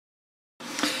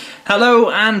Hello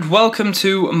and welcome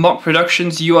to Mock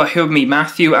Productions. You are here with me,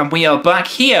 Matthew, and we are back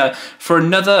here for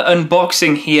another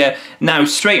unboxing here. Now,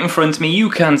 straight in front of me, you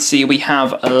can see we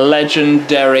have a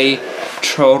Legendary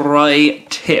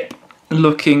Tri-Tip.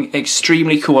 Looking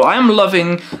extremely cool. I am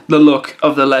loving the look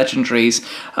of the Legendaries.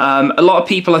 A lot of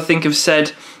people, I think, have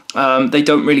said they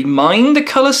don't really mind the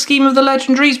colour scheme of the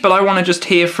Legendaries, but I want to just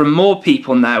hear from more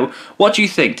people now. What do you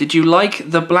think? Did you like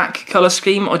the black colour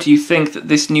scheme, or do you think that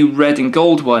this new red and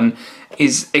gold one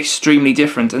is extremely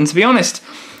different? And to be honest,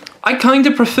 I kind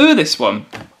of prefer this one.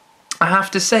 I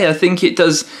have to say, I think it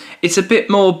does, it's a bit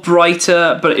more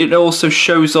brighter, but it also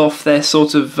shows off their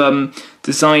sort of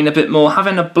design a bit more.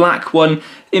 Having a black one,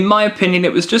 in my opinion,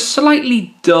 it was just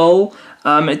slightly dull.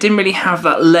 It didn't really have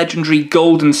that legendary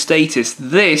golden status.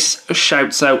 This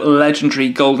shouts out legendary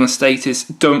golden status.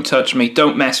 Don't touch me,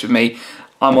 don't mess with me,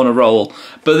 I'm on a roll.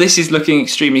 But this is looking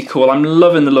extremely cool. I'm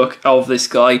loving the look of this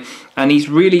guy, and he's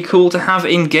really cool to have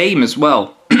in game as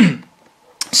well.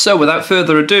 So without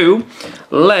further ado,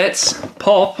 let's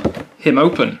pop him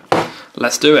open.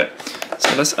 Let's do it.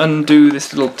 So let's undo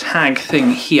this little tag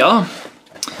thing here,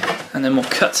 and then we'll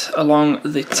cut along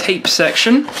the tape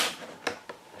section.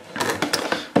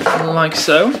 Like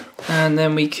so, and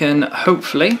then we can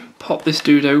hopefully pop this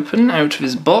dude open out of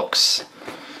his box.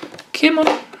 Come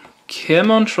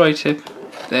on, Tri-Tip.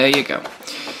 There you go.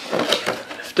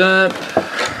 Lift up,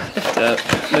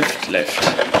 lift.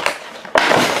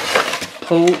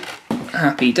 Pull.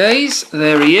 Happy days.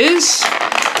 There he is.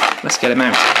 Let's get him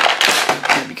out.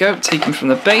 There we go. Take him from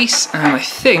the base, and I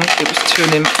think it was turn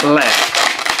him left.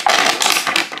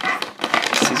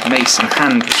 It's his mason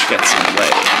hand which gets in the way.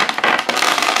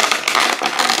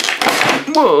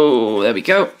 Whoa, there we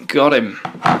go, got him.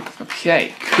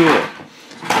 Okay, cool.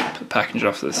 Put the package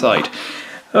off to the side.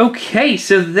 Okay,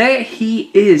 so there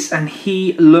he is, and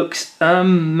he looks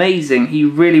amazing. He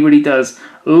really does.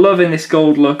 Loving this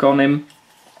gold look on him.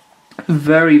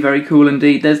 Very cool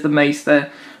indeed. There's the mace there.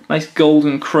 Nice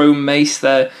golden chrome mace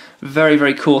there.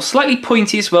 Very cool. Slightly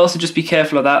pointy as well, so just be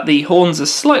careful of that. The horns are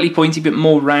slightly pointy, but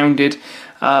more rounded.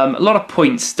 A lot of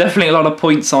points, definitely a lot of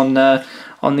points on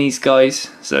these guys,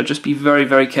 so just be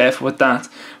very careful with that.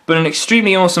 But an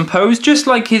extremely awesome pose, just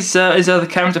like his other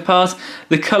counterpart.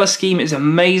 The colour scheme is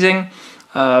amazing,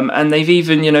 and they've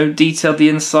even, you know, detailed the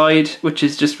inside, which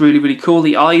is just really cool.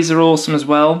 The eyes are awesome as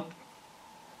well.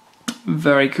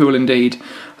 Very cool indeed.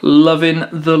 Loving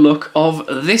the look of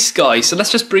this guy. So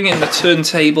let's just bring in the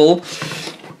turntable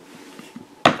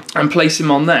and place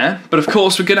him on there. But of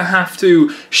course we're going to have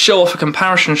to show off a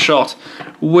comparison shot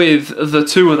with the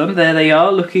two of them. There they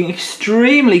are, looking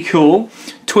extremely cool.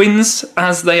 Twins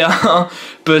as they are.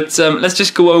 But let's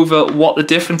just go over what the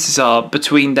differences are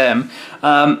between them.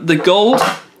 The gold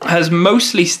has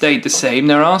mostly stayed the same.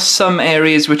 There are some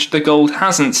areas which the gold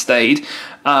hasn't stayed.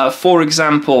 For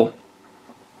example,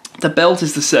 the belt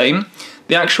is the same.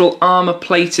 The actual armor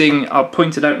plating are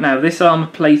pointed out now. This armor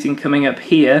plating coming up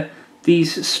here,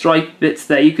 these stripe bits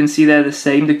there, you can see they're the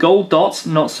same. The gold dots,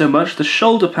 not so much. The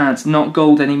shoulder pads, not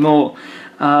gold anymore.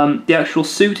 The actual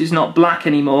suit is not black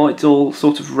anymore, it's all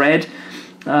sort of red.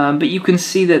 But you can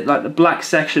see that like the black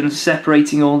sections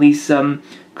separating all these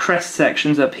crest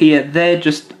sections up here, they're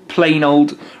just plain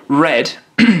old red.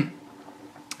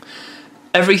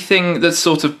 Everything that's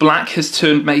sort of black has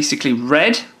turned basically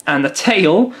red, and the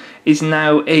tail is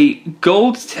now a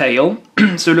gold tail.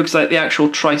 So it looks like the actual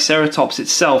Triceratops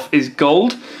itself is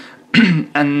gold,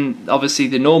 and obviously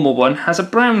the normal one has a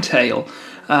brown tail.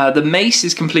 The mace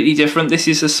is completely different. This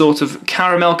is a sort of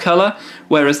caramel colour,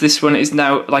 whereas this one is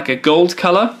now like a gold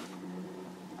colour.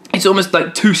 It's almost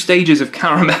like two stages of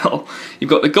caramel. You've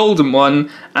got the golden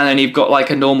one, and then you've got like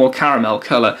a normal caramel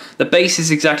colour. The base is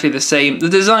exactly the same, the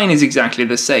design is exactly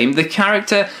the same. The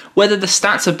character, whether the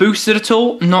stats are boosted at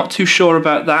all, not too sure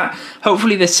about that.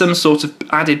 Hopefully there's some sort of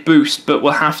added boost, but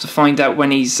we'll have to find out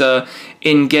when he's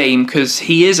in game, because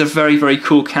he is a very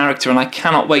cool character, and I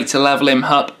cannot wait to level him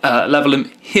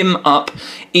up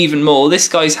even more. This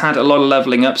guy's had a lot of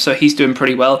leveling up, so he's doing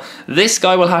pretty well. This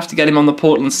guy, will have to get him on the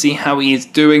portal and see how he is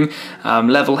doing,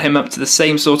 level him up to the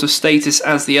same sort of status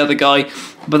as the other guy,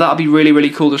 but that'll be really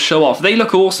cool to show off. They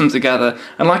look awesome together,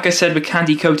 and like I said with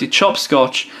candy coated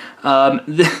chopscotch,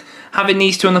 having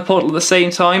these two on the portal at the same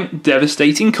time,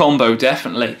 devastating combo,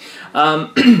 definitely.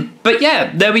 But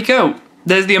yeah, there we go.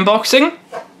 There's the unboxing,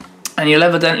 and you'll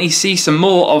evidently see some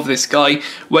more of this guy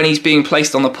when he's being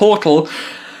placed on the portal.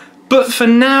 But for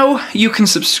now, you can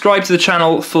subscribe to the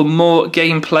channel for more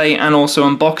gameplay and also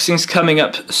unboxings coming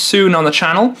up soon on the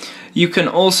channel. You can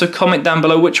also comment down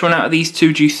below which one out of these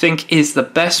two do you think is the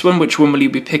best one, which one will you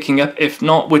be picking up, if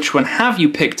not, which one have you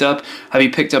picked up, have you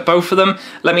picked up both of them?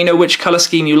 Let me know which colour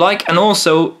scheme you like, and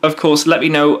also, of course, let me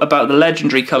know about the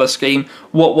Legendary colour scheme.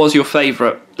 What was your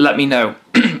favourite? Let me know.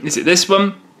 Is it this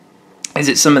one? Is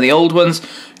it some of the old ones?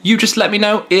 You just let me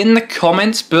know in the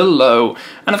comments below.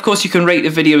 And of course you can rate the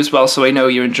video as well, so I know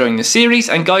you're enjoying the series.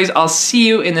 And guys, I'll see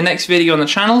you in the next video on the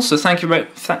channel, so thank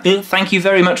you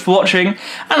very much for watching, and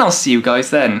I'll see you guys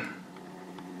then.